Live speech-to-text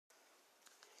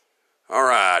All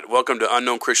right, welcome to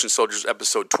Unknown Christian Soldiers,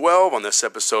 episode 12. On this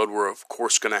episode, we're of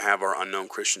course going to have our Unknown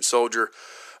Christian Soldier,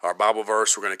 our Bible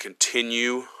verse. We're going to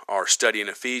continue our study in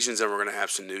Ephesians, and we're going to have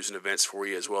some news and events for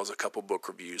you, as well as a couple book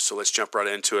reviews. So let's jump right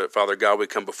into it. Father God, we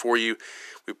come before you.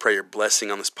 We pray your blessing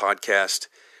on this podcast.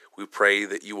 We pray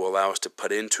that you will allow us to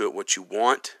put into it what you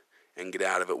want and get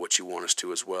out of it what you want us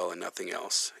to as well, and nothing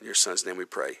else. In your Son's name we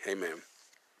pray. Amen.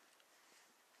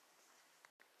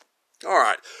 All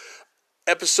right.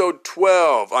 Episode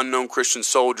 12, Unknown Christian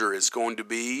Soldier, is going to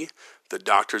be the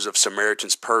Doctors of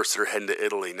Samaritan's Purse that are heading to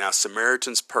Italy. Now,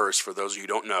 Samaritan's Purse, for those of you who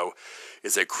don't know,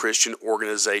 is a Christian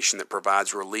organization that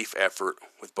provides relief effort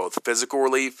with both physical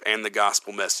relief and the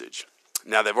gospel message.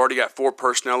 Now, they've already got 4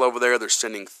 personnel over there. They're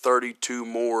sending 32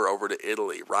 more over to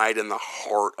Italy, right in the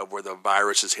heart of where the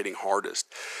virus is hitting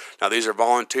hardest. Now, these are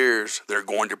volunteers that are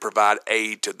going to provide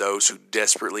aid to those who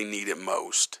desperately need it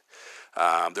most.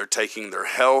 They're taking their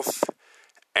health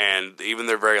and even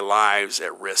their very lives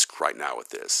at risk right now with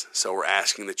this. So we're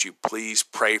asking that you please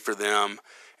pray for them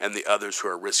and the others who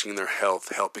are risking their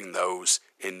health, helping those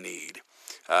in need.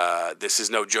 This is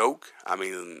no joke. I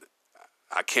mean,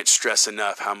 I can't stress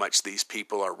enough how much these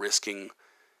people are risking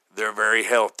their very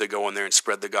health to go in there and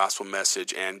spread the gospel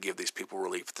message and give these people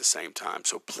relief at the same time.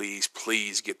 So please,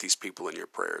 please get these people in your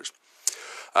prayers.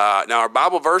 Now our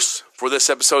Bible verse for this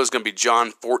episode is going to be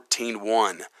John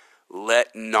 14:1.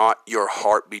 Let not your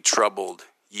heart be troubled.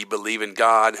 Ye believe in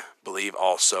God, believe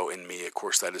also in me. Of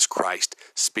course, that is Christ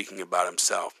speaking about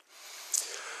himself.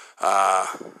 The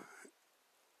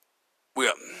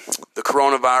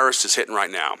coronavirus is hitting right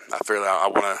now. I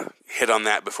want to hit on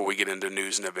that before we get into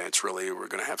news and events. Really, we're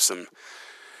going to have some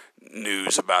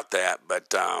news about that. But,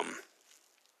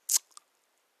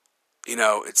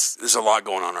 there's a lot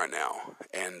going on right now.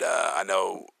 And I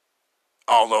know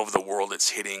all over the world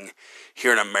it's hitting.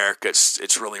 Here in America,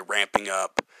 it's really ramping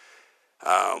up.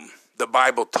 The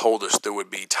Bible told us there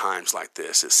would be times like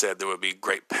this. It said there would be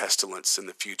great pestilence in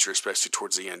the future, especially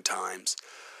towards the end times.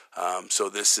 So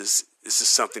this is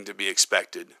something to be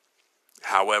expected.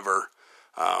 However,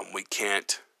 we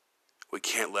can't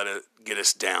let it get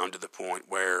us down to the point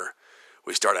where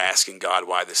we start asking God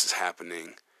why this is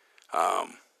happening.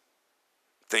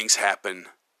 Things happen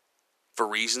for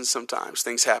reasons sometimes.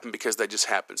 Things happen because they just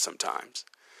happen sometimes.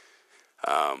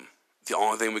 The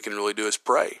only thing we can really do is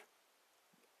pray.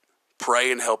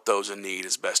 Pray and help those in need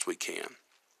as best we can.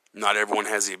 Not everyone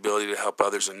has the ability to help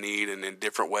others in need and in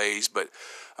different ways, but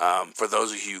for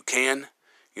those of you who can,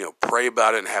 pray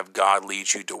about it and have God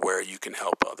lead you to where you can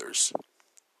help others.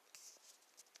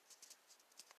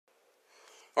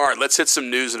 All right, let's hit some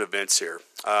news and events here.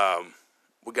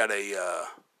 We got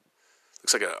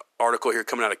looks like an article here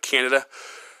coming out of Canada.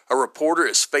 A reporter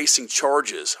is facing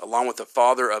charges along with the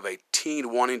father of a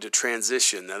teen wanting to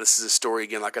transition. Now, this is a story,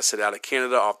 again, like I said, out of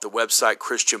Canada off the website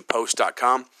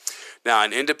ChristianPost.com. Now,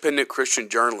 an independent Christian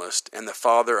journalist and the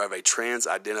father of a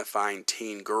trans-identifying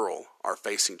teen girl are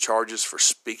facing charges for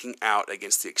speaking out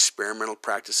against the experimental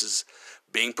practices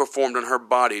being performed on her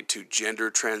body to gender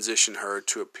transition her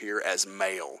to appear as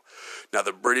male. Now,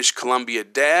 the British Columbia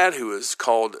dad, who is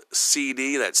called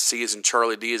CD, that's C as in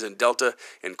Charlie, D as in Delta,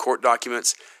 in court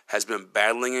documents, has been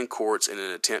battling in courts in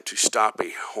an attempt to stop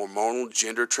a hormonal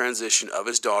gender transition of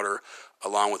his daughter,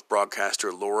 along with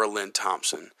broadcaster Laura Lynn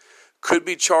Thompson, could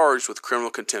be charged with criminal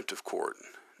contempt of court.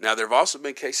 Now, there have also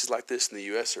been cases like this in the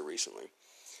U.S. here recently.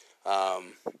 I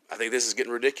think this is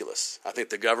getting ridiculous. I think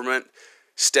the government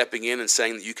stepping in and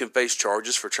saying that you can face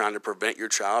charges for trying to prevent your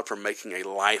child from making a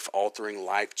life-altering,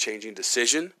 life-changing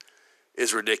decision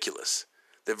is ridiculous.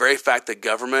 The very fact that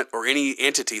government or any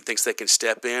entity thinks they can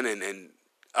step in and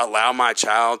allow my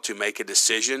child to make a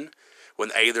decision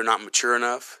when A, they're not mature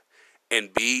enough,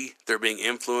 and B, they're being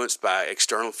influenced by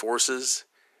external forces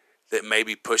that may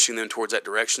be pushing them towards that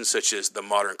direction, such as the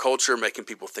modern culture, making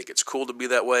people think it's cool to be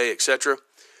that way, etc.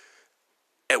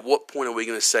 At what point are we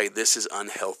going to say this is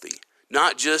unhealthy?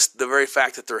 Not just the very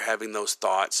fact that they're having those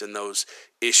thoughts and those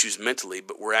issues mentally,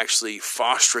 but we're actually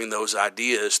fostering those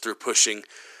ideas through pushing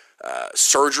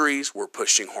surgeries, we're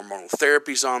pushing hormonal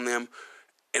therapies on them,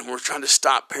 and we're trying to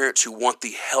stop parents who want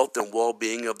the health and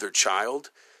well-being of their child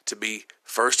to be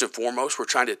first and foremost. We're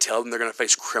trying to tell them they're going to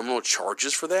face criminal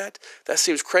charges for that. That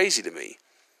seems crazy to me.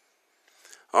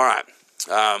 All right,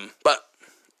 but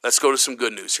let's go to some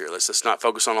good news here. Let's not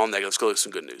focus on all negative. Let's go to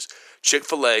some good news.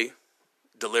 Chick-fil-A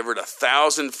delivered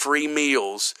 1,000 free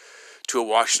meals to a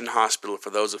Washington hospital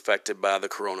for those affected by the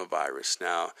coronavirus.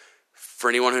 Now, for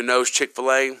anyone who knows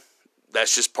Chick-fil-A,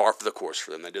 that's just par for the course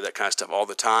for them. They do that kind of stuff all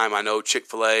the time. I know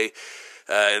Chick-fil-A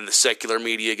in the secular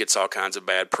media gets all kinds of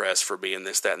bad press for being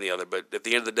this, that, and the other. But at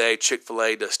the end of the day,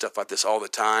 Chick-fil-A does stuff like this all the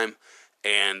time.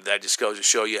 And that just goes to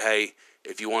show you, hey,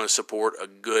 if you want to support a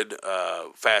good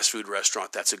fast food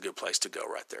restaurant, that's a good place to go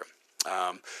right there.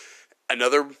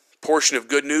 Another portion of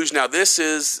good news. Now, this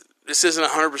isn't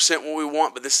 100% what we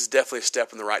want, but this is definitely a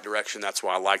step in the right direction. That's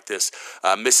why I like this.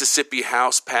 Mississippi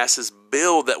House passes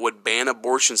bill that would ban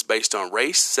abortions based on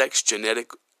race, sex,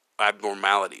 genetic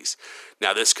abnormalities.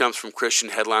 Now, this comes from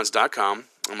ChristianHeadlines.com.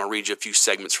 I'm going to read you a few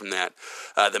segments from that.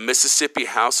 The Mississippi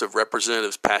House of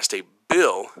Representatives passed a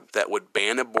bill that would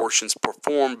ban abortions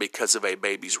performed because of a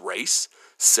baby's race,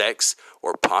 sex,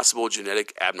 or possible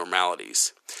genetic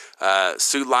abnormalities.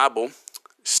 Sue Leibel,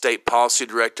 State Policy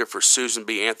Director for Susan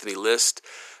B. Anthony List,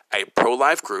 a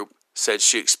pro-life group, said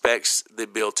she expects the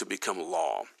bill to become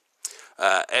law.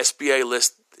 SBA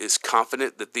List is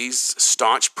confident that these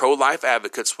staunch pro-life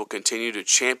advocates will continue to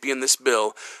champion this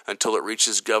bill until it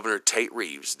reaches Governor Tate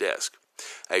Reeves' desk,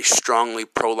 a strongly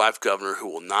pro-life governor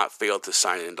who will not fail to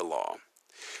sign it into law.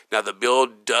 Now, the bill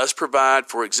does provide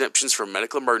for exemptions for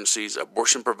medical emergencies.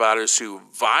 Abortion providers who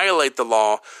violate the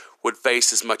law would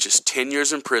face as much as 10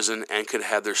 years in prison and could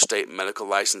have their state medical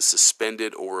license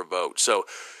suspended or revoked. So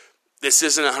this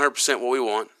isn't 100% what we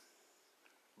want,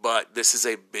 but this is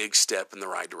a big step in the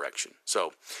right direction.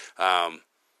 So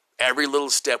every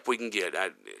little step we can get.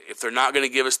 If they're not going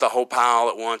to give us the whole pile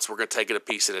at once, we're going to take it a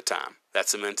piece at a time.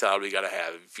 That's the mentality we got to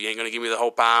have. If you ain't going to give me the whole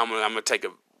pile, I'm going to take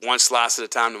one slice at a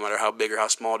time, no matter how big or how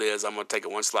small it is. I'm going to take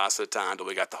it one slice at a time until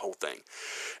we got the whole thing.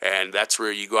 And that's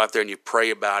where you go out there and you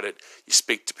pray about it. You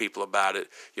speak to people about it.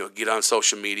 Get on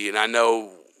social media. And I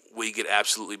know we get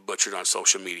absolutely butchered on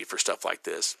social media for stuff like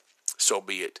this. So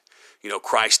be it.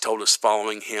 Christ told us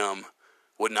following him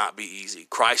would not be easy.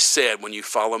 Christ said, when you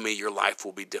follow me, your life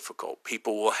will be difficult.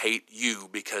 People will hate you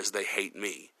because they hate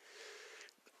me.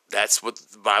 That's what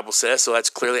the Bible says. So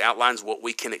that clearly outlines what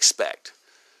we can expect.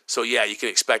 So yeah, you can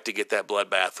expect to get that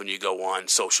bloodbath when you go on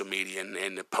social media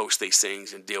and post these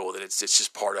things and deal with it. It's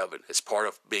just part of it. It's part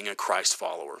of being a Christ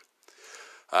follower.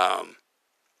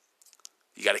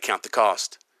 You got to count the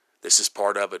cost. This is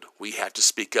part of it. We have to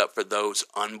speak up for those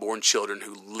unborn children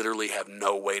who literally have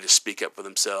no way to speak up for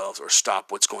themselves or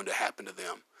stop what's going to happen to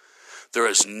them. There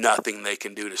is nothing they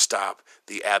can do to stop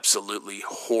the absolutely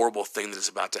horrible thing that is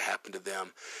about to happen to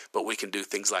them, but we can do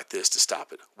things like this to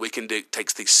stop it. We can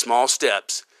take these small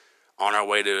steps on our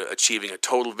way to achieving a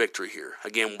total victory here.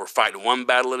 Again, we're fighting one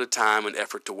battle at a time in an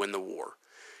effort to win the war.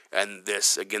 And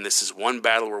this is one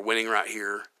battle we're winning right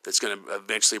here that's going to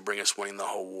eventually bring us winning the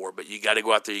whole war. But you got to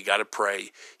go out there, you got to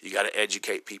pray, you got to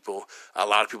educate people. A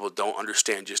lot of people don't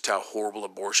understand just how horrible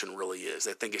abortion really is.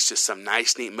 They think it's just some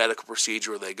nice, neat medical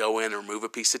procedure where they go in and remove a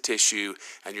piece of tissue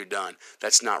and you're done.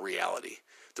 That's not reality.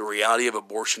 The reality of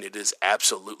abortion, it is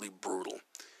absolutely brutal.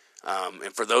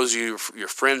 And for those of you, your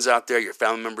friends out there, your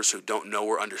family members who don't know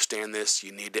or understand this,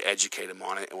 you need to educate them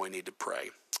on it, and we need to pray.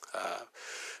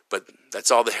 But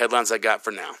that's all the headlines I got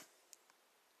for now.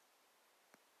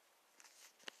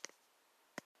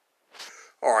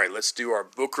 All right, let's do our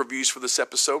book reviews for this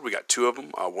episode. We got two of them.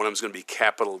 One of them is going to be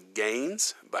Capital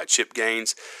Gains by Chip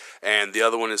Gaines, and the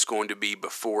other one is going to be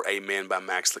Before Amen by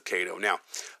Max Lucado. Now,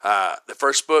 the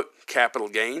first book, Capital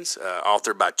Gains,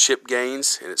 authored by Chip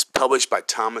Gaines, and it's published by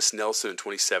Thomas Nelson in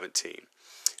 2017.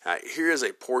 Here is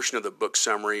a portion of the book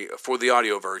summary for the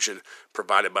audio version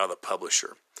provided by the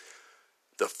publisher.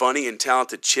 The funny and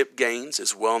talented Chip Gaines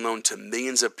is well known to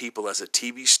millions of people as a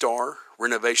TV star,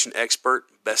 renovation expert,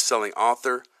 best-selling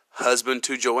author, husband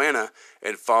to Joanna,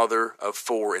 and father of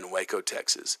 4 in Waco,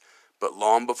 Texas. But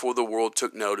long before the world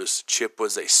took notice, Chip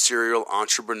was a serial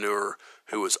entrepreneur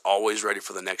who was always ready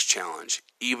for the next challenge,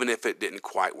 even if it didn't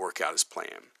quite work out as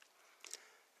planned.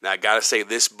 Now, I gotta say,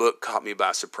 this book caught me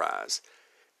by surprise.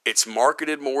 It's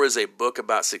marketed more as a book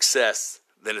about success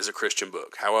than as a Christian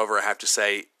book. However, I have to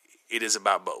say, it is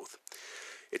about both.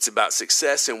 It's about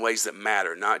success in ways that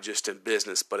matter, not just in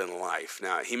business, but in life.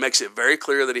 Now, he makes it very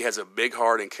clear that he has a big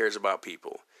heart and cares about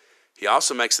people. He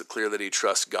also makes it clear that he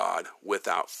trusts God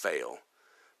without fail.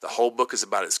 The whole book is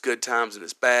about his good times and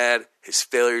his bad, his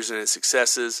failures and his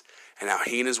successes, and how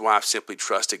he and his wife simply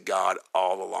trusted God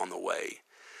all along the way.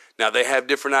 Now, they have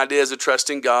different ideas of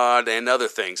trusting God and other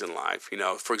things in life.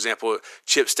 For example,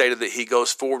 Chip stated that he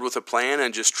goes forward with a plan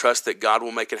and just trusts that God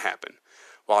will make it happen,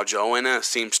 while Joanna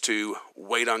seems to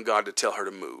wait on God to tell her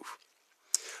to move.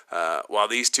 While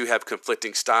these two have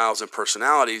conflicting styles and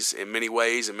personalities in many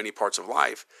ways in many parts of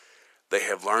life, they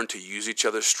have learned to use each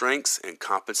other's strengths and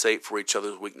compensate for each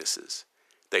other's weaknesses.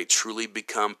 They truly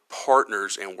become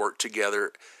partners and work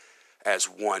together as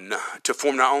one to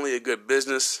form not only a good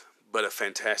business, but a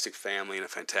fantastic family and a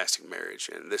fantastic marriage.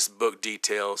 And this book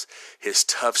details his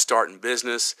tough start in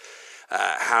business,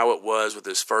 how it was with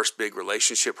his first big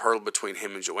relationship hurdle between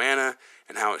him and Joanna,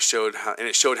 and it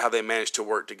showed how they managed to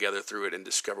work together through it and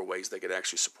discover ways they could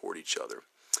actually support each other.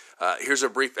 Here's a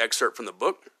brief excerpt from the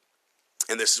book,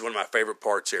 and this is one of my favorite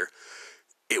parts here.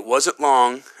 It wasn't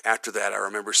long after that I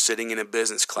remember sitting in a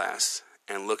business class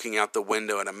and looking out the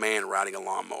window at a man riding a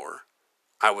lawnmower.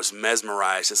 I was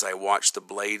mesmerized as I watched the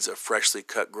blades of freshly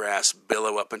cut grass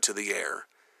billow up into the air.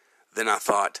 Then I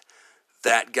thought,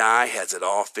 that guy has it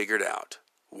all figured out.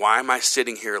 Why am I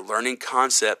sitting here learning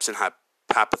concepts and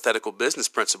hypothetical business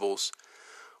principles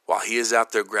while he is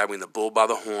out there grabbing the bull by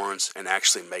the horns and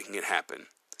actually making it happen?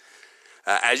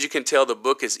 As you can tell, the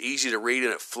book is easy to read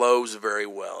and it flows very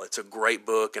well. It's a great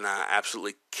book, and I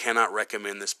absolutely cannot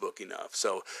recommend this book enough.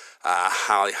 So I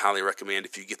highly recommend,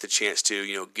 if you get the chance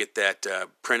to, get that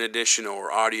print edition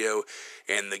or audio.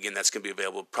 And again, that's going to be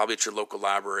available probably at your local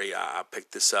library. I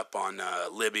picked this up on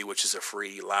Libby, which is a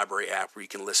free library app where you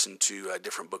can listen to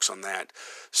different books on that.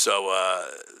 So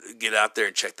get out there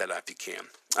and check that out if you can.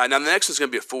 Now, the next one's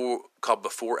going to be called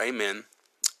Before Amen,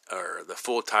 or the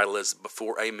full title is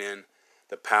Before Amen,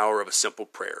 The Power of a Simple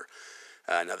Prayer.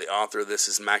 Now, the author of this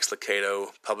is Max Lucado,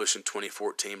 published in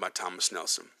 2014 by Thomas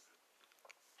Nelson.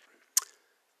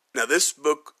 Now, this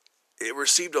book, it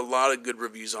received a lot of good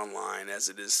reviews online, as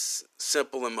it is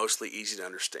simple and mostly easy to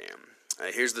understand.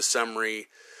 Here's the summary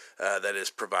that is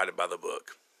provided by the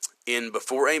book. In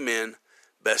Before Amen,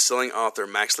 best-selling author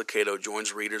Max Lucado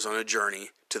joins readers on a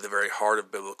journey to the very heart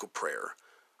of biblical prayer,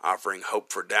 offering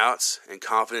hope for doubts and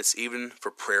confidence even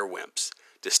for prayer wimps,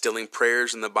 distilling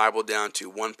prayers in the Bible down to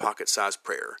one pocket-sized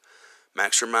prayer.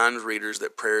 Max reminds readers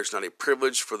that prayer is not a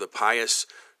privilege for the pious,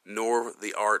 nor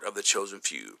the art of the chosen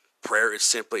few. Prayer is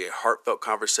simply a heartfelt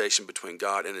conversation between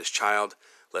God and his child.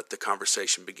 Let the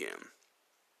conversation begin.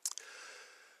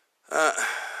 I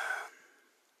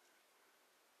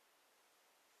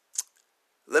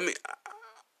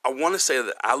want to say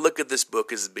that I look at this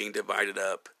book as being divided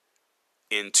up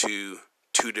into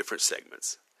two different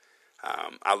segments.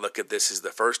 I look at this as the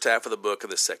first half of the book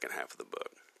and the second half of the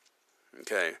book.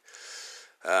 Okay.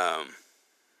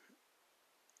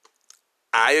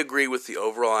 I agree with the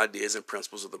overall ideas and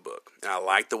principles of the book. And I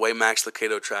like the way Max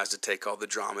Lucado tries to take all the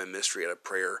drama and mystery out of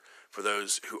prayer for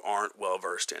those who aren't well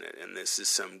versed in it. And there's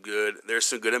some good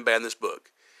and bad in this book.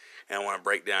 And I want to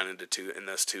break down in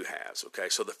those two halves. Okay,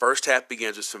 so the first half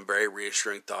begins with some very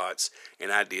reassuring thoughts and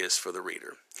ideas for the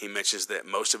reader. He mentions that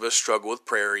most of us struggle with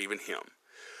prayer, even him.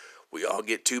 We all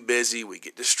get too busy, we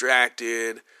get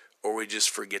distracted, or we just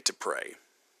forget to pray.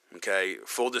 Okay,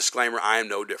 full disclaimer, I am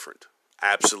no different.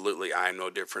 Absolutely, I am no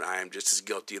different. I am just as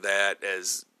guilty of that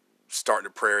as starting a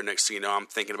prayer. Next thing you know, I'm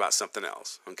thinking about something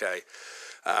else. Okay,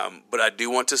 but I do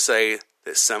want to say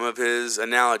that some of his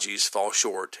analogies fall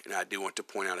short, and I do want to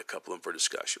point out a couple of them for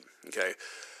discussion. Okay,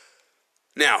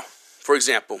 now, for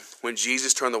example, when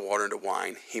Jesus turned the water into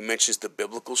wine, he mentions the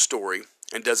biblical story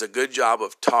and does a good job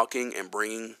of talking about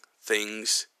bringing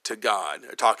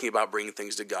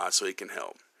things to God so he can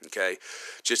help. Okay,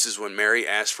 just as when Mary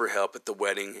asked for help at the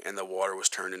wedding and the water was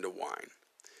turned into wine.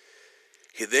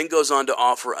 He then goes on to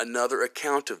offer another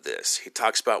account of this. He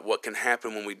talks about what can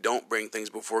happen when we don't bring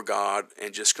things before God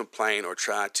and just complain or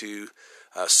try to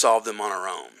solve them on our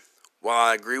own. While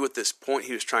I agree with this point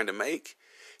he was trying to make,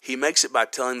 he makes it by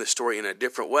telling the story in a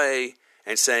different way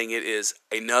and saying it is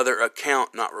another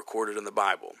account not recorded in the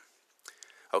Bible.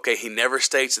 Okay, he never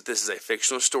states that this is a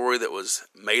fictional story that was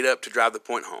made up to drive the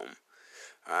point home.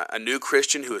 A new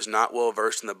Christian who is not well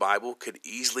versed in the Bible could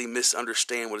easily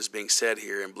misunderstand what is being said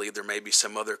here and believe there may be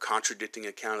some other contradicting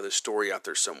account of the story out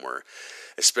there somewhere.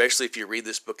 Especially if you read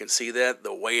this book and see that,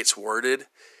 the way it's worded,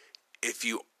 if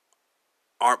you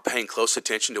aren't paying close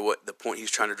attention to what the point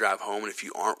he's trying to drive home, and if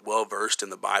you aren't well versed in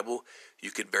the Bible,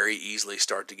 you could very easily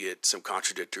start to get some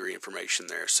contradictory information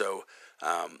there. So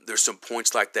there's some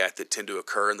points like that tend to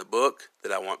occur in the book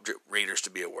that I want readers to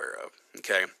be aware of.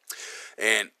 Okay,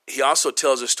 and he also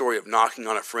tells a story of knocking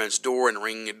on a friend's door and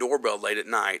ringing a doorbell late at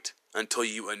night until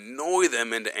you annoy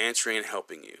them into answering and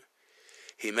helping you.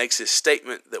 He makes his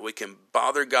statement that we can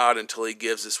bother God until he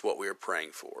gives us what we are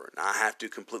praying for. And I have to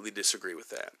completely disagree with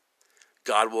that.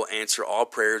 God will answer all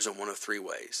prayers in one of three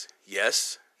ways: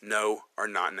 yes, no, or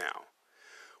not now.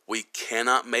 We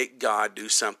cannot make God do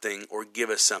something or give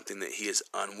us something that he is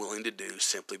unwilling to do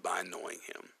simply by annoying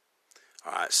him.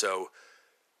 All right, so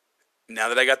now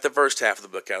that I got the first half of the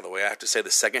book out of the way, I have to say the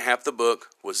second half of the book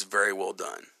was very well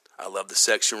done. I love the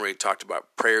section where he talked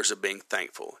about prayers of being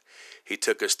thankful. He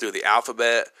took us through the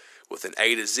alphabet with an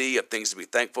A to Z of things to be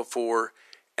thankful for,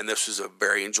 and this was a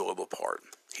very enjoyable part.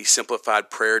 He simplified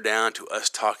prayer down to us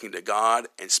talking to God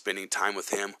and spending time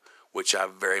with him, which I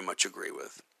very much agree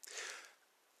with.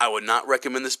 I would not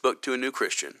recommend this book to a new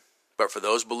Christian, but for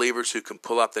those believers who can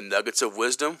pull out the nuggets of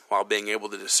wisdom while being able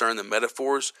to discern the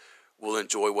metaphors, will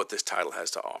enjoy what this title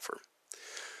has to offer.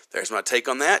 There's my take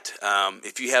on that.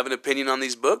 If you have an opinion on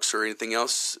these books or anything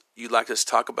else you'd like us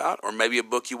to talk about, or maybe a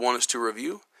book you want us to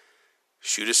review,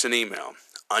 shoot us an email,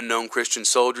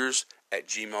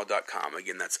 unknownchristiansoldiers@gmail.com.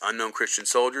 Again, that's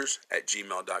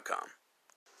unknownchristiansoldiers@gmail.com.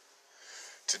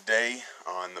 Today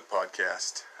on the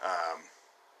podcast,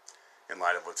 in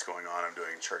light of what's going on, I'm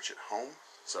doing church at home.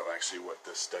 So actually what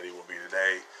this study will be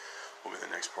today will be the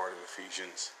next part of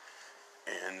Ephesians.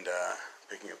 And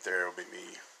picking up there will be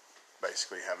me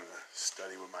basically having a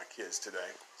study with my kids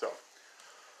today. So,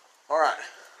 all right,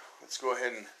 let's go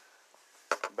ahead and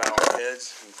bow our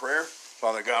heads in prayer.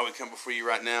 Father God, we come before you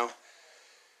right now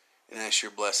and ask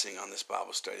your blessing on this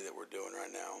Bible study that we're doing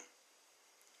right now.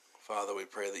 Father, we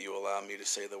pray that you allow me to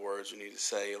say the words we need to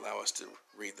say, allow us to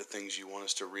read the things you want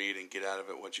us to read and get out of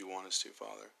it what you want us to,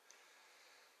 Father.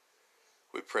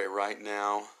 We pray right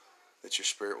now that your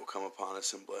Spirit will come upon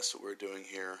us and bless what we're doing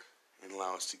here and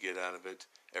allow us to get out of it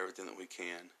everything that we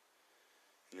can.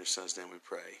 In your Son's name we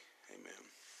pray. Amen.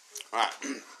 All right.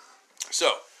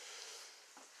 So,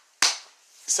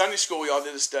 Sunday school, we all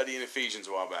did a study in Ephesians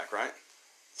a while back, right?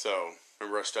 So,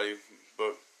 remember our study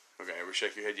book? Okay, everybody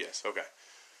shake your head yes. Okay.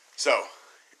 So,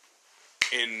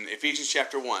 in Ephesians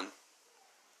chapter 1,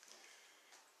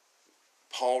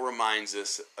 Paul reminds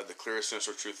us of the clear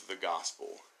essential truth of the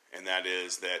gospel, and that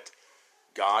is that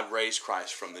God raised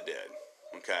Christ from the dead.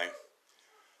 Okay?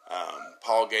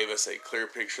 Paul gave us a clear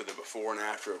picture of the before and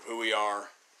after of who we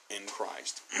are in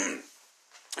Christ. And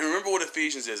remember what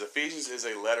Ephesians is. Ephesians is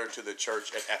a letter to the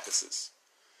church at Ephesus.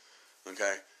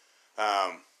 Okay?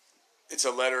 It's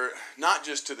a letter not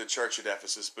just to the church at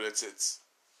Ephesus, but it's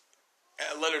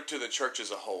a letter to the church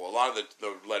as a whole. A lot of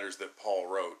the letters that Paul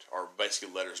wrote are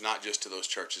basically letters not just to those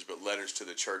churches, but letters to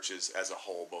the churches as a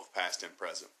whole, both past and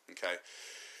present. Okay?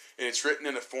 And it's written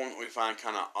in a form that we find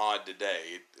kind of odd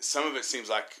today. Some of it seems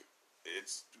like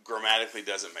it's grammatically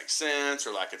doesn't make sense,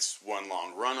 or like it's one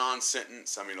long run-on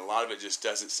sentence. I mean, a lot of it just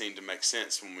doesn't seem to make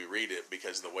sense when we read it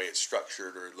because of the way it's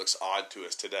structured, or it looks odd to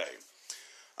us today.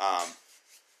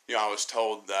 I was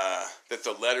told that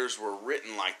the letters were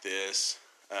written like this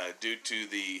due to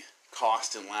the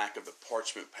cost and lack of the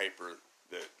parchment paper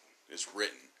that is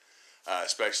written,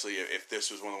 especially if this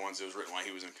was one of the ones that was written while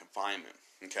he was in confinement.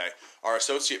 Okay, our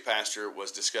associate pastor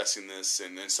was discussing this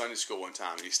in Sunday school one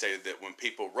time, and he stated that when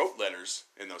people wrote letters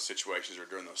in those situations or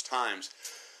during those times,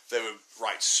 they would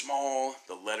write small.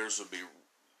 The letters would be,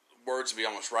 words would be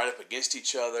almost right up against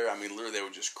each other. I mean, literally, they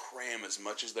would just cram as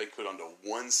much as they could onto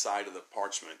one side of the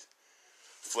parchment,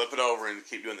 flip it over, and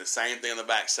keep doing the same thing on the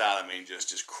back side. I mean,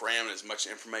 just cramming as much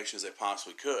information as they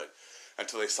possibly could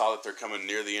until they saw that they're coming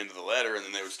near the end of the letter, and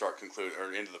then they would start concluding,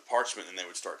 or into the parchment, and they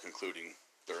would start concluding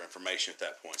their information at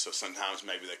that point. So sometimes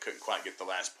maybe they couldn't quite get the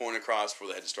last point across before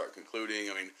they had to start concluding.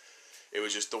 I mean, it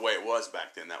was just the way it was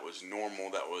back then. That was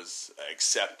normal. That was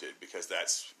accepted because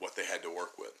that's what they had to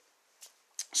work with.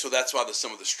 So that's why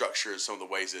some of the structures, some of the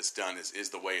ways it's done is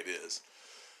the way it is.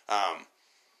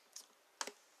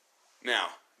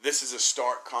 Now, this is a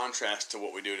stark contrast to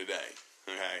what we do today.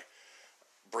 Okay,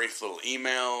 brief little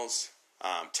emails,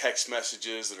 text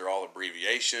messages that are all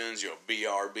abbreviations.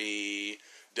 BRB,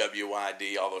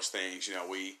 WID, all those things.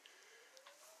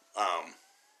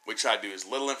 We try to do as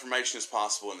little information as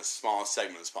possible in the smallest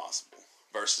segment as possible.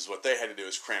 Versus what they had to do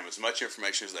is cram as much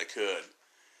information as they could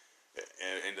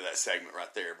into that segment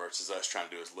right there. Versus us trying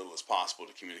to do as little as possible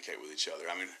to communicate with each other.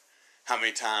 I mean, how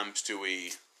many times do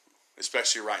we,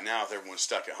 especially right now, if everyone's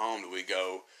stuck at home, do we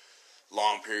go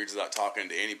long periods without talking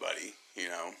to anybody?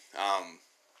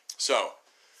 So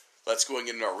let's go and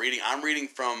get into our reading. I'm reading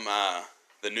from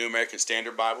the New American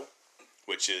Standard Bible,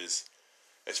 which is,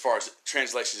 as far as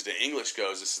translations to English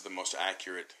goes, this is the most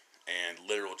accurate and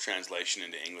literal translation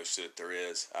into English that there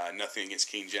is. Nothing against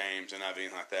King James and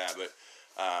anything like that, but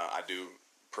I do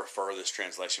prefer this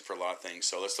translation for a lot of things.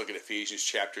 So let's look at Ephesians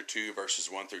chapter 2, verses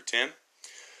 1 through 10.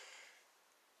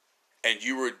 And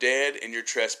you were dead in your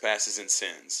trespasses and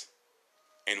sins,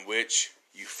 in which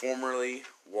you formerly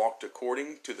walked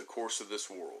according to the course of this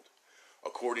world,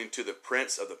 according to the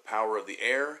prince of the power of the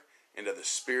air, and of the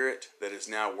spirit that is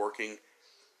now working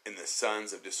in the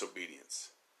sons of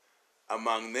disobedience.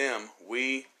 Among them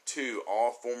we too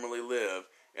all formerly lived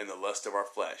in the lust of our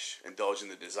flesh, indulging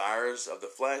the desires of the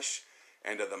flesh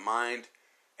and of the mind,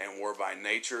 and were by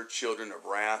nature children of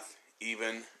wrath,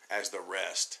 even as the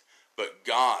rest. But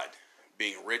God,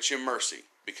 being rich in mercy,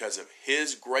 because of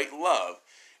his great love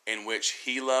in which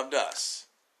he loved us,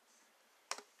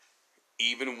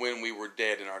 even when we were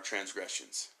dead in our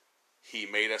transgressions, He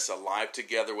made us alive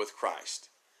together with Christ.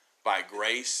 By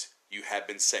grace you have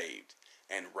been saved,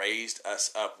 and raised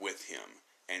us up with him,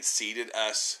 and seated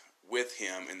us with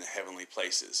him in the heavenly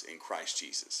places in Christ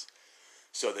Jesus.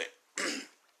 So that,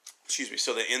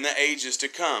 so that in the ages to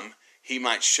come he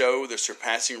might show the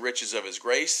surpassing riches of his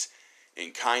grace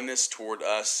in kindness toward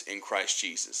us in Christ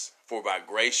Jesus. For by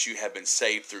grace you have been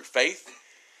saved through faith,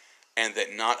 and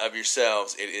that not of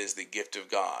yourselves, it is the gift of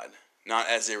God, not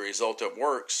as a result of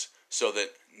works, so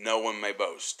that no one may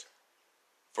boast.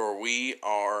 For we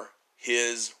are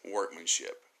his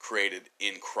workmanship, created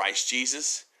in Christ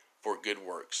Jesus for good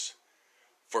works,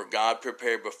 for God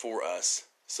prepared before us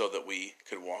so that we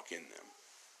could walk in them.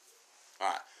 All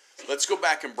right, let's go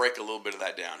back and break a little bit of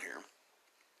that down here.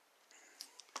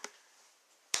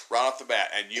 Right off the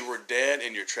bat, and you were dead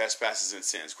in your trespasses and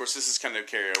sins. Of course, this is kind of a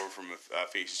carryover from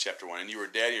Ephesians chapter 1. And you were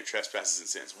dead in your trespasses and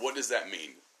sins. What does that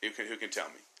mean? Who can tell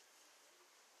me?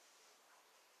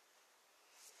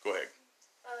 Go ahead.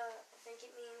 I think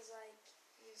it means like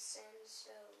you sinned,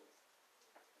 so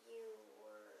you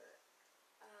were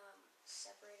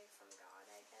separated from God,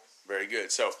 I guess. Very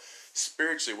good. So,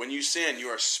 spiritually, when you sin, you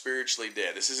are spiritually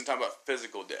dead. This isn't talking about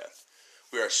physical death.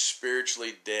 We are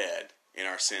spiritually dead in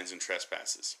our sins and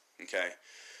trespasses. Okay?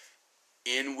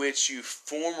 In which you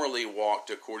formerly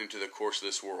walked according to the course of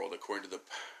this world, according to the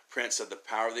prince of the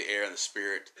power of the air and the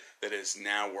spirit that is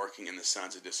now working in the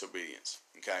sons of disobedience.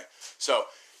 Okay? So,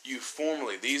 you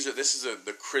formerly, this is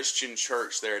the Christian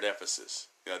church there at Ephesus.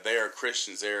 You know, they are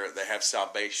Christians. They have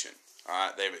salvation. All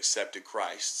right? They've accepted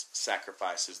Christ's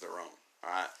sacrifice as their own.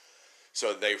 All right?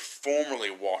 So they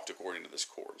formerly walked according to this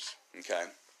course. Okay?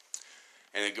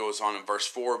 And it goes on in verse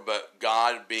 4, but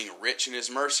God, being rich in his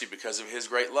mercy because of his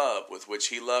great love with which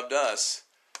he loved us,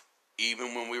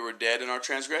 even when we were dead in our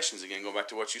transgressions, again, go back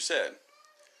to what you said,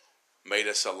 made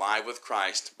us alive with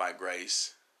Christ. By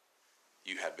grace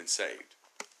you have been saved.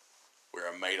 We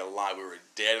are made alive. We were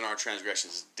dead in our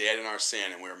transgressions, dead in our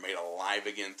sin, and we were made alive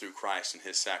again through Christ and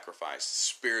his sacrifice,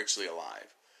 spiritually alive.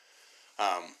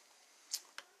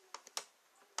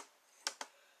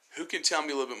 Who can tell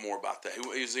me a little bit more about that?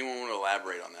 Does anyone want to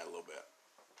elaborate on that a little bit?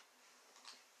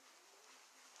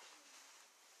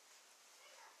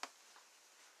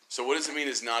 So what does it mean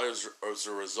is not as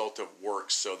a result of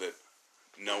works so that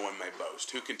no one may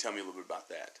boast? Who can tell me a little bit about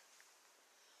that?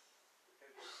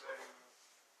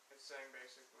 It's saying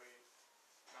basically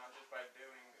not just by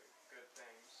doing good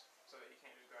things so that you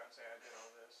can't just go out and say I did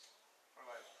all this. Or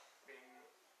like being,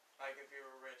 like if you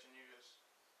were rich and you just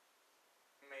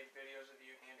made videos of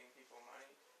you handing people money,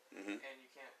 and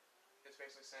you can't, it's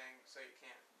basically saying so you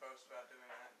can't boast about doing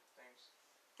that things.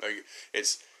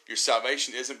 It's your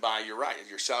salvation isn't by, you're right,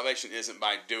 your salvation isn't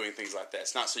by doing things like that.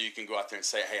 It's not so you can go out there and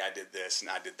say, hey, I did this and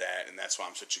I did that, and that's why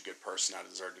I'm such a good person, I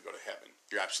deserve to go to heaven.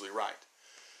 You're absolutely right.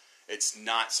 It's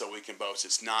not so we can boast.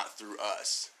 It's not through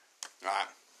us. All right.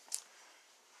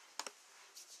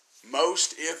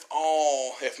 Most,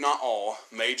 if not all,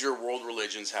 major world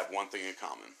religions have one thing in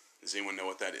common. Does anyone know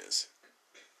what that is?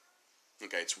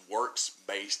 Okay, it's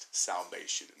works-based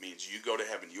salvation. It means you go to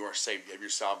heaven, you are saved, you have your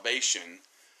salvation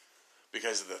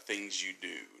because of the things you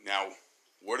do. Now,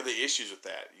 what are the issues with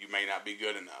that? You may not be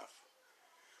good enough.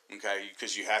 Okay,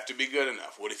 because you have to be good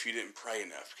enough. What if you didn't pray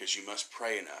enough? Because you must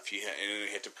pray enough. You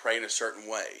have to pray in a certain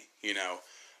way. You know,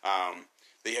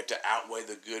 you have to outweigh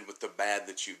the good with the bad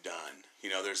that you've done. You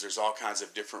know, there's all kinds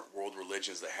of different world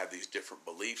religions that have these different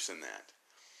beliefs in that.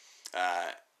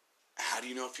 How do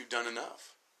you know if you've done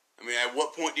enough? I mean, at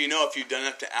what point do you know if you've done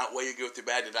enough to outweigh your good with the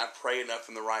bad? Did I pray enough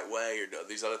in the right way, or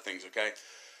these other things? Okay,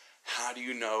 how do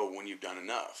you know when you've done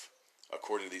enough?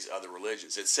 According to these other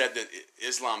religions, it said that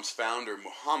Islam's founder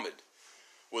Muhammad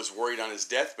was worried on his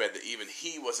deathbed that even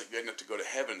he wasn't good enough to go to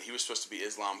heaven. He was supposed to be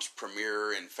Islam's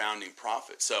premier and founding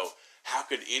prophet. So how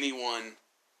could anyone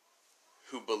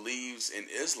who believes in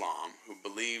Islam, who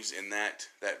believes in that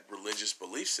religious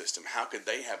belief system, how could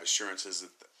they have assurances that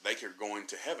they are going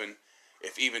to heaven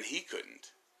if even he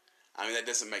couldn't? I mean, that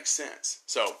doesn't make sense.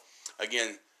 So,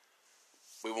 again,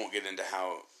 we won't get into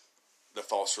how the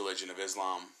false religion of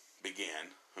Islam began.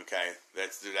 Okay,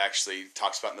 it actually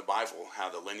talks about in the Bible how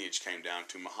the lineage came down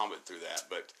to Muhammad through that,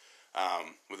 but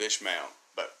with Ishmael.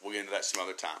 But we'll get into that some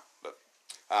other time. But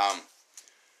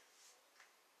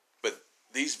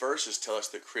these verses tell us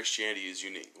that Christianity is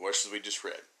unique. The verses we just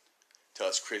read tell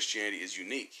us Christianity is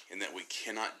unique in that we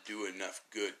cannot do enough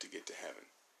good to get to heaven.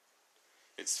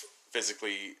 It's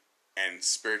physically and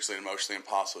spiritually and emotionally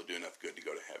impossible to do enough good to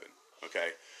go to heaven. Okay?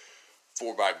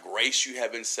 For by grace you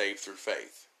have been saved through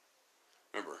faith.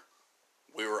 Remember,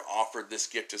 we were offered this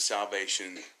gift of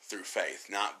salvation through faith,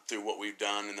 not through what we've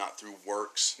done and not through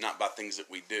works, not by things that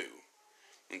we do.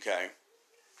 Okay?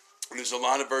 And there's a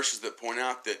lot of verses that point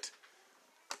out that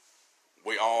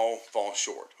we all fall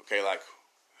short. Okay, like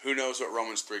who knows what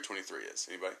Romans 3:23 is?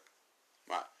 Anybody?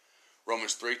 Right.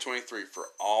 Romans 3:23, for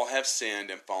all have sinned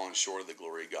and fallen short of the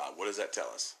glory of God. What does that tell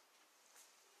us?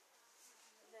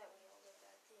 That we all do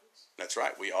bad things. That's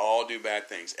right. We all do bad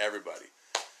things. Everybody.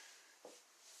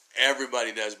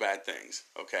 Everybody does bad things.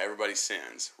 Okay, everybody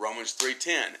sins. Romans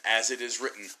 3:10, as it is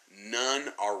written,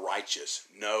 none are righteous.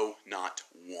 No, not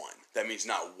one. That means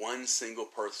not one single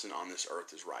person on this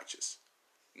earth is righteous.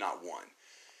 Not one.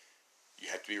 You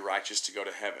have to be righteous to go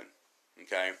to heaven.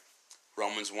 Okay?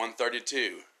 Romans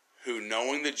 1:32, who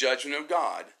knowing the judgment of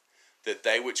God, that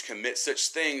they which commit such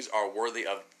things are worthy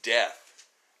of death,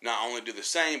 not only do the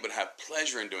same, but have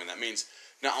pleasure in doing that. Means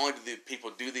not only do the people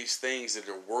do these things that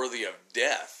are worthy of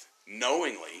death,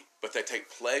 knowingly, but they take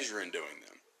pleasure in doing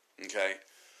them. Okay?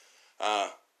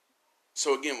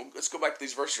 So again, let's go back to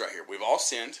these verses right here. We've all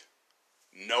sinned.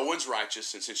 No one's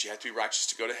righteous, and since you have to be righteous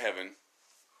to go to heaven,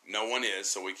 no one is,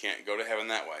 so we can't go to heaven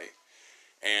that way.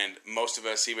 And most of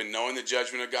us, even knowing the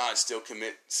judgment of God, still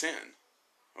commit sin.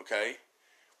 Okay?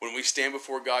 When we stand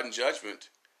before God in judgment,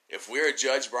 if we're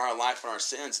judged by our life and our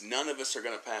sins, none of us are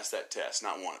going to pass that test.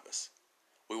 Not one of us.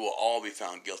 We will all be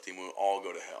found guilty and we will all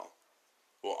go to hell.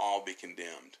 We'll all be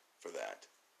condemned for that.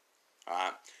 All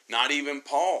right? Not even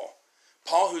Paul.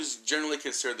 Paul, who's generally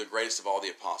considered the greatest of all the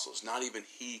apostles, not even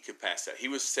he could pass that. He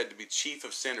was said to be chief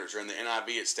of sinners, or in the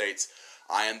NIV it states,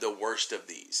 I am the worst of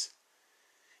these.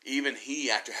 Even he,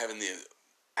 after having the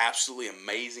absolutely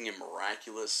amazing and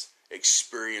miraculous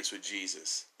experience with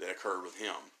Jesus that occurred with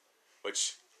him,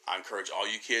 which I encourage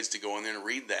all you kids to go in there and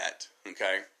read that,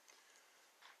 okay?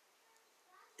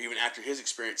 Even after his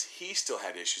experience, he still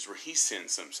had issues where he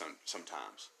sinned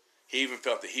sometimes. He even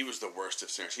felt that he was the worst of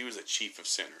sinners. He was the chief of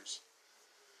sinners.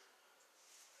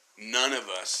 None of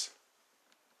us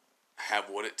have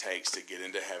what it takes to get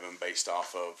into heaven based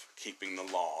off of keeping the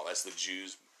law. That's the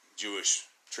Jewish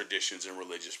traditions and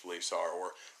religious beliefs are,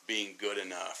 or being good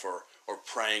enough, or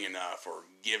praying enough, or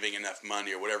giving enough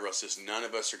money, or whatever else is. None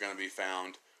of us are going to be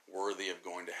found worthy of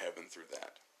going to heaven through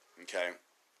that. Okay?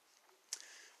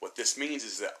 What this means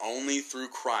is that only through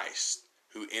Christ,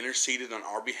 who interceded on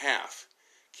our behalf,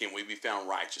 can we be found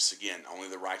righteous. Again, only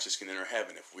the righteous can enter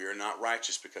heaven. If we are not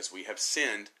righteous because we have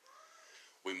sinned,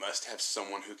 we must have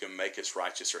someone who can make us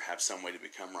righteous or have some way to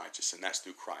become righteous, and that's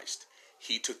through Christ.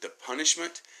 He took the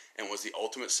punishment and was the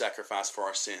ultimate sacrifice for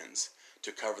our sins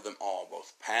to cover them all,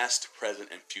 both past, present,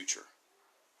 and future.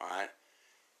 All right?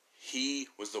 He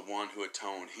was the one who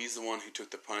atoned. He's the one who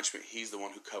took the punishment. He's the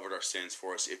one who covered our sins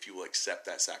for us if you will accept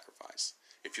that sacrifice.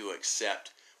 If you will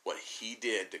accept what he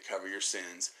did to cover your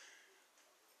sins,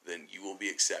 then you will be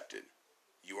accepted.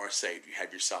 You are saved. You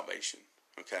have your salvation.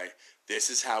 Okay? This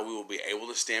is how we will be able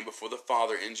to stand before the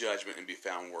Father in judgment and be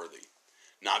found worthy.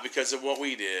 Not because of what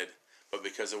we did, but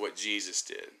because of what Jesus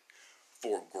did.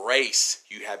 For grace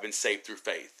you have been saved through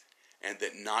faith, and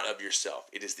that not of yourself.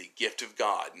 It is the gift of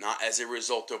God, not as a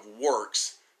result of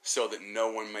works, so that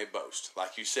no one may boast.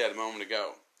 Like you said a moment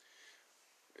ago,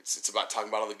 it's about talking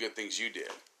about all the good things you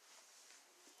did.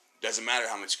 Doesn't matter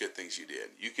how much good things you did.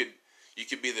 You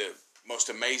could be the most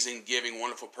amazing, giving,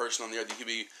 wonderful person on the earth. You could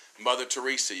be Mother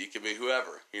Teresa. You could be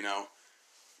whoever,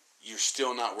 You're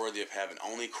still not worthy of heaven.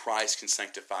 Only Christ can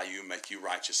sanctify you and make you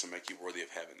righteous and make you worthy of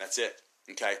heaven. That's it.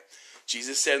 Okay?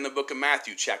 Jesus said in the book of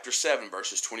Matthew, chapter 7,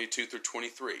 verses 22 through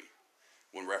 23,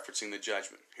 when referencing the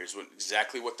judgment. Here's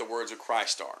exactly what the words of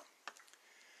Christ are.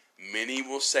 Many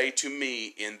will say to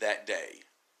me in that day,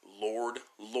 Lord,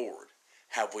 Lord,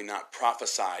 have we not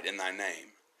prophesied in thy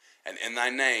name? And in thy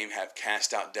name have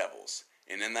cast out devils,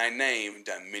 and in thy name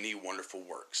done many wonderful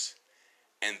works.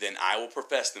 And then I will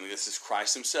profess them. This is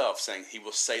Christ himself saying he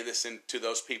will say this to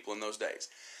those people in those days.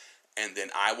 And then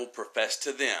I will profess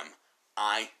to them,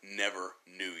 I never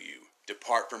knew you.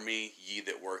 Depart from me, ye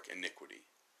that work iniquity.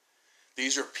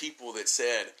 These are people that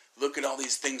said, look at all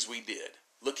these things we did.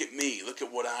 Look at me. Look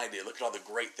at what I did. Look at all the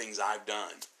great things I've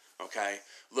done. Okay?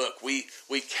 Look, we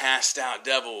cast out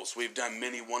devils. We've done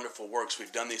many wonderful works.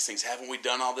 We've done these things. Haven't we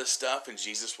done all this stuff? And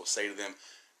Jesus will say to them,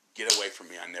 get away from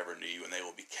me, I never knew you. And they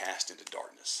will be cast into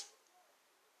darkness.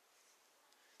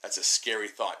 That's a scary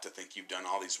thought to think you've done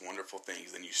all these wonderful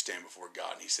things, then you stand before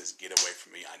God and he says, get away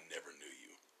from me, I never knew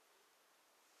you.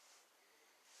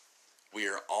 We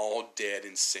are all dead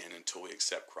in sin until we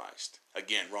accept Christ.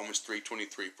 Again, Romans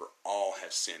 3:23, for all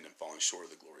have sinned and fallen short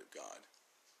of the glory of God.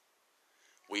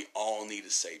 We all need a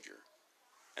Savior.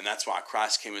 And that's why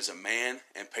Christ came as a man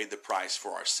and paid the price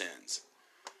for our sins.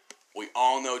 We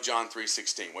all know John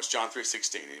 3:16. What's John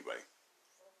 3:16, anybody?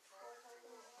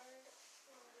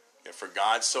 Yeah, for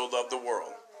God so loved the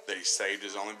world That he saved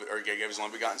his only, or gave his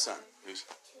only begotten Son. For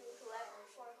whoever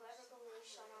believes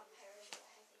shall not perish but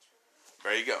have eternal life.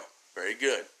 There you go. Very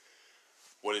good.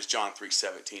 What does John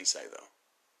 3:17 say, though?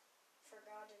 For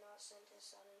God did not send his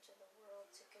Son into the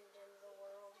world to condemn the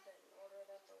world, but in order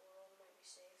that the world might be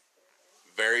saved through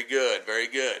him. Very good. Very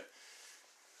good.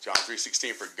 John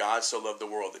 3:16, for God so loved the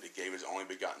world that he gave his only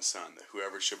begotten Son, that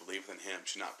whoever should believe in him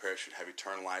should not perish but have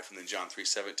eternal life. And then John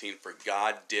 3:17, for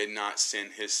God did not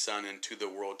send his Son into the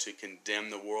world to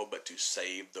condemn the world, but to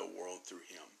save the world through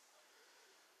him.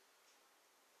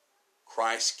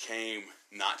 Christ came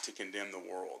not to condemn the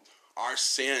world. Our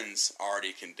sins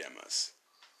already condemn us.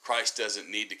 Christ doesn't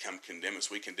need to come condemn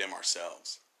us. We condemn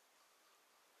ourselves.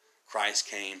 Christ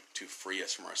came to free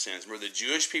us from our sins. Remember, the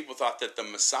Jewish people thought that the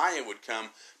Messiah would come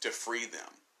to free them.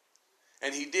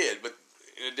 And he did, but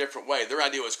in a different way. Their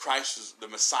idea was the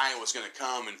Messiah was going to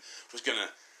come and was going to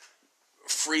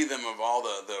free them of all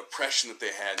the oppression that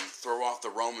they had and throw off the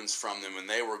Romans from them. And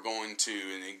they were going to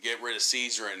and get rid of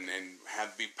Caesar and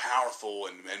be powerful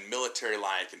and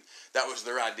military-like. And that was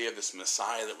their idea of this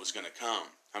Messiah that was going to come.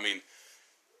 I mean,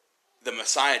 the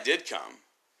Messiah did come.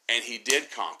 And he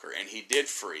did conquer, and he did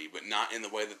free, but not in the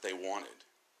way that they wanted.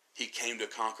 He came to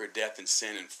conquer death and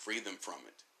sin and free them from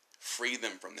it. Free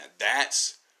them from that.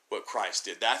 That's what Christ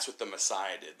did. That's what the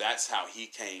Messiah did. That's how he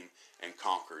came and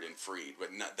conquered and freed. But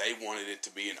they wanted it to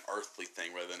be an earthly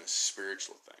thing rather than a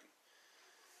spiritual thing.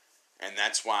 And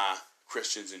that's why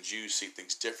Christians and Jews see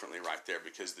things differently right there,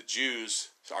 because the Jews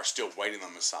are still waiting on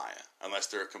the Messiah, unless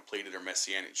they're a completed or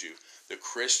Messianic Jew. The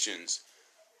Christians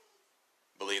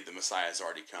believe the Messiah has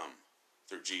already come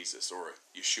through Jesus, or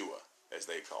Yeshua, as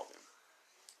they called him.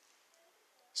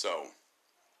 So,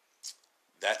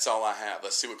 that's all I have.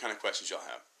 Let's see what kind of questions y'all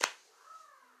have.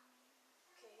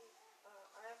 Okay,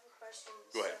 I have a question.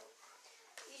 Go ahead.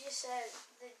 So, you just said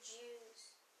the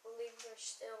Jews believe they're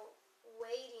still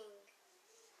waiting.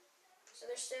 So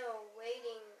they're still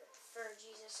waiting for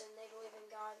Jesus, and they believe in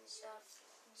God and stuff.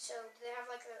 So do they have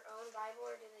like their own Bible,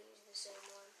 or do they use the same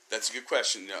one? That's a good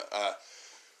question.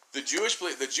 The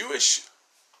Jewish,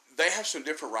 they have some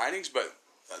different writings, but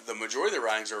the majority of their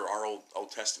writings are our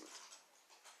Old Testament.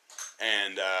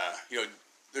 And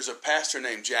there's a pastor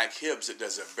named Jack Hibbs that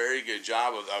does a very good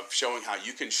job of showing how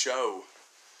you can show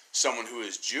someone who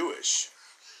is Jewish.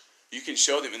 You can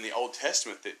show them in the Old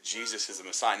Testament that Jesus is the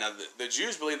Messiah. Now, the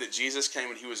Jews believe that Jesus came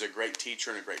and he was a great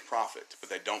teacher and a great prophet, but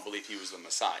they don't believe he was the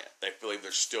Messiah. They believe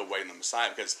they're still waiting on the Messiah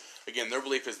because, again, their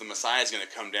belief is the Messiah is going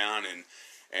to come down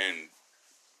and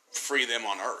free them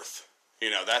on earth.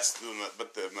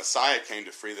 But the Messiah came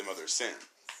to free them of their sin.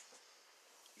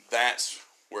 That's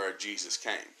where Jesus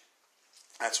came.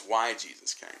 That's why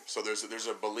Jesus came. So there's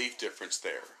a belief difference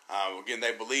there. Again,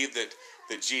 they believe that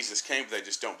Jesus came, but they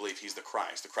just don't believe he's the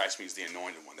Christ. The Christ means the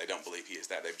anointed one. They don't believe he is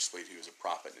that. They just believe he was a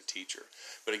prophet and a teacher.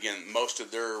 But again, most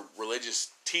of their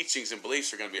religious teachings and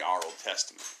beliefs are going to be our Old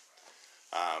Testament.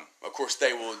 Of course,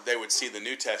 they would see the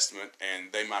New Testament,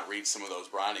 and they might read some of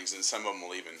those writings, and some of them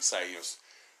will even say,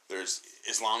 there's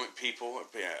Islamic people,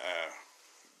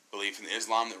 belief in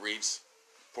Islam that reads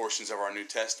portions of our New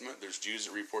Testament. There's Jews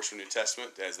that read portions of the New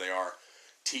Testament as they are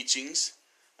teachings.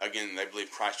 Again, they believe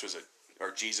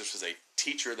Jesus was a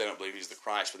teacher. They don't believe he's the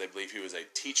Christ, but they believe he was a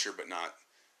teacher,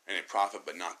 and a prophet,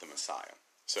 but not the Messiah.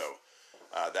 So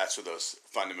that's where those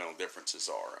fundamental differences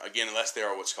are. Again, unless they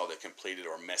are what's called a completed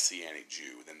or Messianic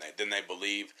Jew, then they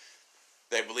believe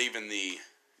in the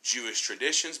Jewish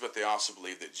traditions, but they also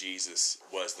believe that Jesus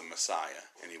was the Messiah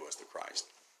and he was the Christ.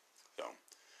 So,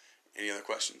 any other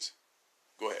questions?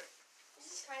 Go ahead. This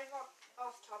is kind of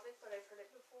off topic, but I've heard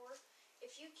it before.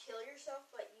 If you kill yourself,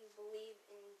 but you believe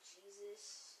in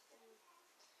Jesus,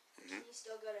 can you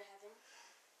still go to heaven?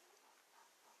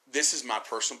 This is my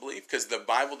personal belief, because the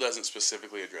Bible doesn't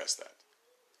specifically address that.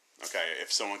 Okay,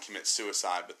 if someone commits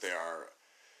suicide, but they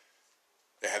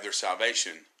have their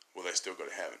salvation, will they still go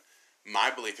to heaven?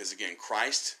 My belief is, again,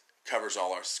 Christ's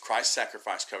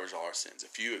sacrifice covers all our sins.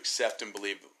 If you accept and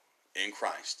believe in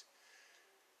Christ,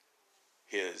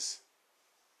 his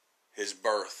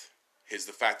birth,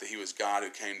 the fact that he was God who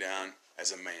came down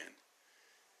as a man,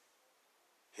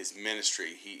 his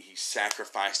ministry, he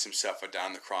sacrificed himself and died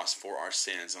on the cross for our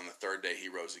sins. On the third day, he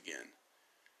rose again.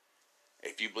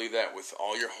 If you believe that with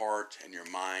all your heart and your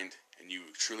mind, and you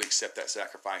truly accept that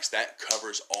sacrifice, that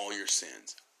covers all your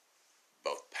sins,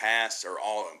 both past,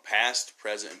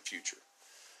 present, and future.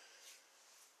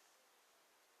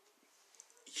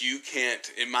 You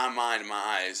can't, in my mind, in my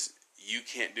eyes, you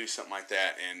can't do something like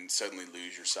that and suddenly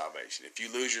lose your salvation. If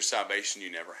you lose your salvation,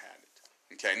 you never had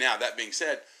it. Okay, now that being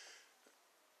said,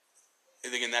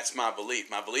 and again, that's my belief.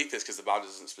 My belief is, because the Bible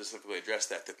doesn't specifically address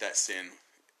that sin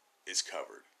is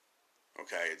covered.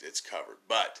 Okay, it's covered.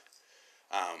 But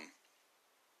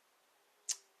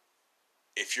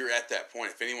if you're at that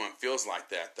point, if anyone feels like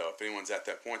that, though, if anyone's at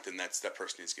that point, then that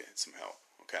person needs to get some help.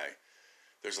 Okay,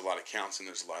 there's a lot of counseling,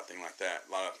 there's a lot of things like that,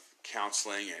 a lot of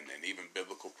counseling and even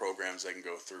biblical programs they can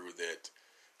go through that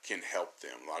can help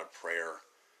them. A lot of prayer.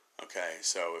 Okay,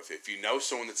 so if you know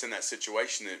someone that's in that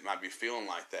situation that might be feeling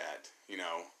like that,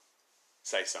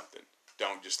 say something.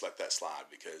 Don't just let that slide,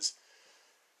 because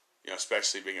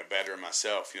especially being a veteran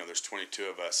myself, there's 22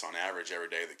 of us on average every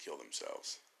day that kill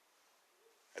themselves.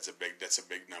 That's a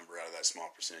big number out of that small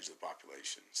percentage of the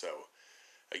population. So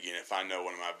again, if I know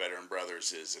one of my veteran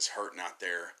brothers is hurting out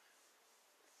there,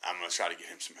 I'm going to try to get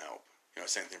him some help.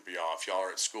 Same thing for y'all. If y'all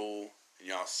are at school and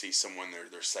y'all see someone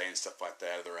they're saying stuff like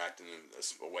that, or they're acting in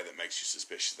a way that makes you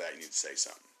suspicious of that, you need to say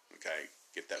something. Okay?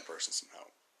 Get that person some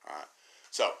help. All right?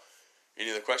 So,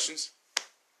 any other questions?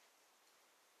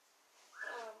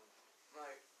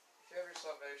 Like, if you have your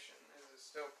salvation, is it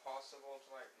still possible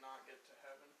to, not get to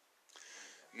heaven?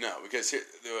 No, because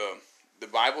the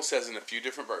Bible says in a few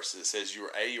different verses, it says you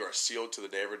are sealed to the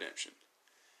day of redemption.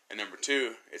 And number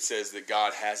 2, it says that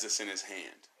God has us in his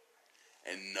hand.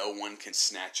 And no one can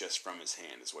snatch us from his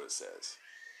hand, is what it says.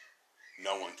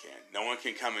 No one can. No one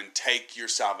can come and take your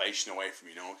salvation away from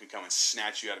you. No one can come and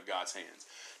snatch you out of God's hands.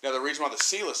 Now, the reason why the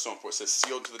seal is so important, it says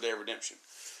sealed to the day of redemption.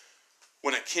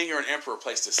 When a king or an emperor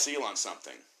placed a seal on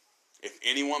something, if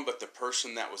anyone but the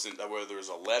person that was in, whether there was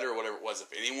a letter or whatever it was,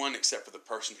 if anyone except for the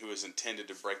person who was intended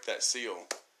to break that seal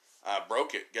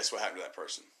broke it, guess what happened to that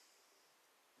person?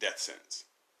 Death sentence.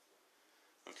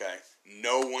 Okay?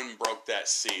 No one broke that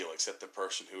seal except the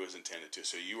person who was intended to.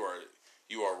 So you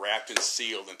are wrapped and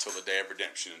sealed until the day of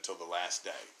redemption, until the last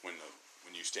day when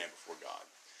you stand before God.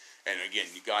 And again,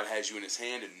 God has you in his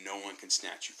hand, and no one can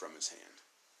snatch you from his hand.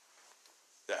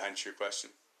 Does that answer your question?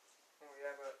 Oh,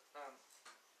 yeah, but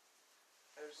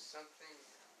there's something,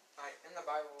 in the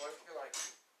Bible, what if you're, like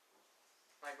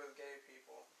with gay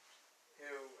people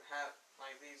who have,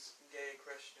 these gay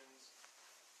Christians,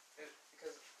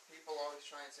 because people always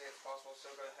try and say it's possible to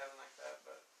still go to heaven like that,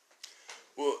 but...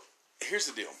 Well, here's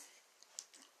the deal.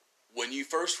 When you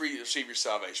first receive your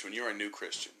salvation, when you're a new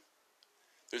Christian,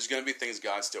 there's going to be things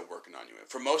God's still working on you in.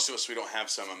 For most of us, we don't have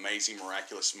some amazing,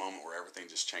 miraculous moment where everything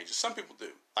just changes. Some people do,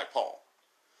 like Paul.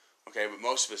 Okay, but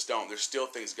most of us don't. There's still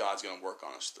things God's going to work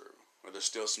on us through. Or there's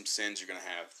still some sins you're going to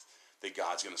have that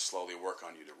God's going to slowly work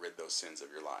on you to rid those sins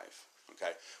of your life.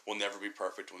 Okay, we'll never be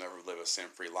perfect. We'll never live a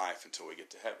sin-free life until we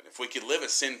get to heaven. If we could live a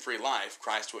sin-free life,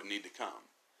 Christ wouldn't need to come.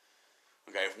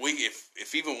 Okay,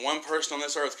 if even one person on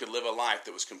this earth could live a life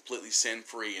that was completely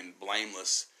sin-free and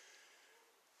blameless,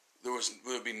 there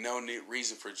would be no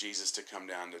reason for Jesus to come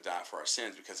down to die for our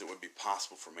sins, because it would be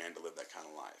possible for man to live that kind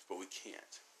of life, but we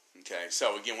can't. Okay,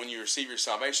 so again, when you receive your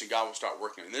salvation, God will start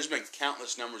working. And there's been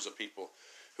countless numbers of people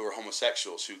who are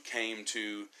homosexuals who came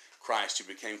to Christ, who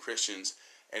became Christians,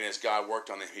 and as God worked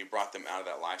on them, he brought them out of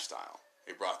that lifestyle.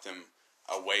 He brought them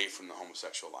away from the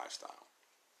homosexual lifestyle.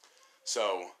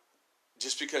 So,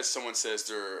 just because someone says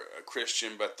they're a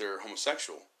Christian but they're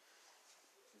homosexual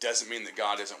doesn't mean that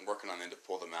God isn't working on them to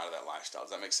pull them out of that lifestyle.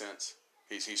 Does that make sense?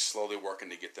 He's slowly working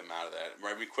to get them out of that.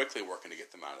 Maybe quickly working to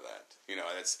get them out of that.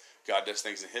 God does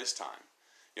things in his time.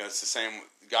 It's the same.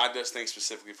 God does things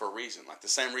specifically for a reason. Like the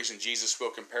same reason Jesus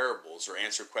spoke in parables or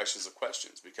answered questions of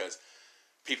questions, because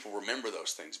people remember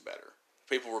those things better.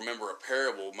 People remember a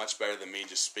parable much better than me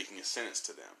just speaking a sentence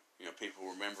to them. People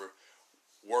remember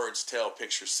words tell,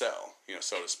 pictures sell,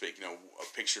 so to speak.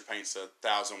 A picture paints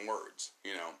 1,000 words,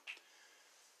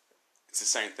 It's the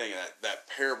same thing. That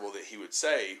parable that he would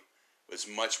say was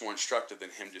much more instructive than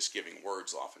him just giving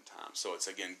words oftentimes. So it's,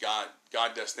 again, God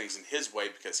does things in his way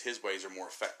because his ways are more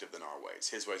effective than our ways.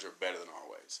 His ways are better than our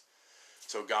ways.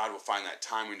 So God will find that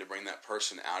timing to bring that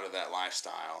person out of that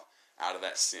lifestyle, out of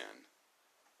that sin,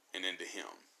 and into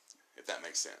him, if that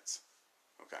makes sense.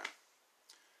 Okay.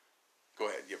 Go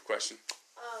ahead. You have a question?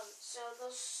 So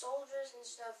those soldiers and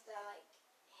stuff that,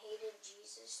 hated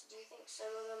Jesus, do you think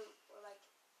some of them were,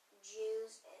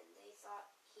 Jews and they thought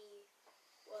he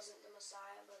wasn't the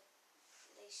Messiah, but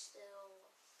they still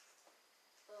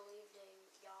believed in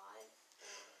God?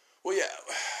 Well, yeah,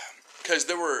 because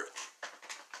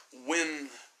when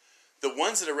the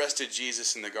ones that arrested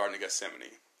Jesus in the Garden of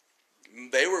Gethsemane,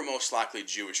 they were most likely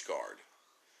Jewish guard.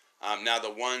 Now,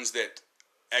 the ones that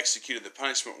executed the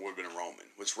punishment would have been Roman,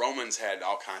 which Romans had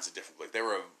all kinds of different beliefs. They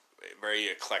were a very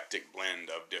eclectic blend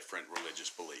of different religious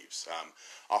beliefs,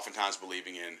 oftentimes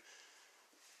believing in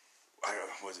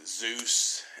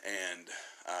Zeus and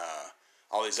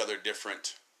all these other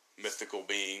different mythical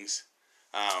beings.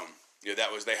 they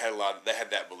had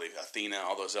that belief. Athena,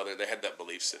 all those other, they had that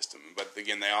belief system. But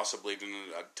again, they also believed in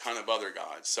a ton of other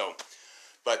gods. So,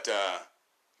 but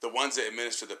the ones that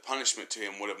administered the punishment to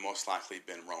him would have most likely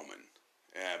been Roman.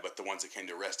 But the ones that came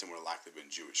to arrest him would have likely been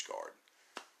Jewish guard.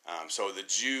 So the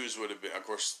Jews would have been, of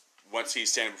course, once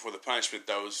he's standing before the punishment,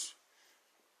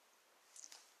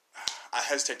 I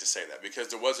hesitate to say that because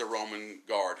there was a Roman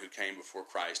guard who came before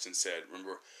Christ and said,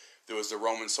 remember, there was the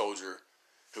Roman soldier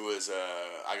who was,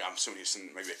 I'm assuming he's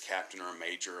maybe a captain or a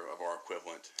major of our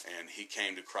equivalent, and he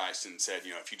came to Christ and said,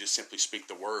 if you just simply speak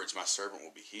the words, my servant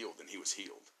will be healed, and he was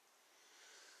healed.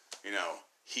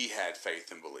 He had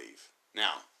faith and belief.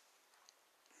 Now,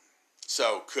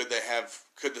 so could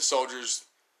the soldiers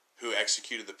who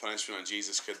executed the punishment on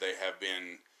Jesus, could they have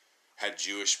had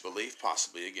Jewish belief?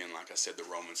 Possibly. Again, like I said, the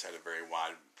Romans had a very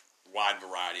wide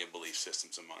variety of belief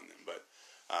systems among them, but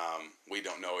we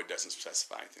don't know. It doesn't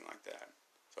specify anything like that.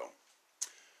 So,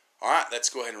 all right, let's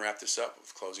go ahead and wrap this up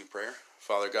with closing prayer.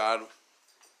 Father God,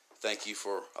 thank you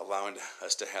for allowing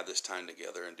us to have this time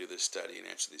together and do this study and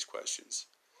answer these questions.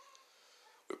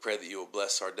 We pray that you will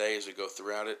bless our day as we go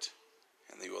throughout it,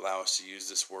 and that you will allow us to use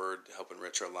this word to help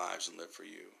enrich our lives and live for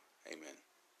you. Amen.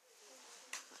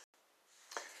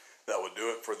 That will do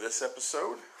it for this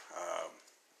episode.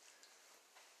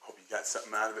 Hope you got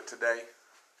something out of it today,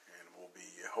 and we'll be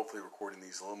hopefully recording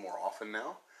these a little more often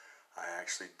now. I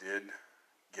actually did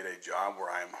get a job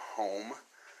where I am home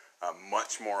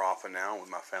much more often now, with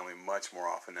my family much more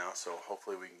often now, so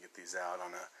hopefully we can get these out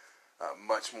on a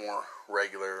much more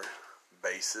regular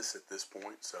basis at this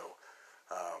point. So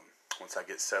once I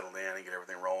get settled in and get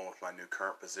everything rolling with my new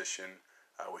current position,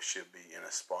 we should be in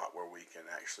a spot where we can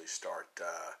actually start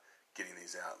getting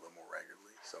these out a little more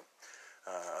regularly. So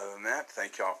other than that,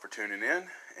 thank y'all for tuning in,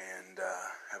 and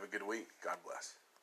have a good week. God bless.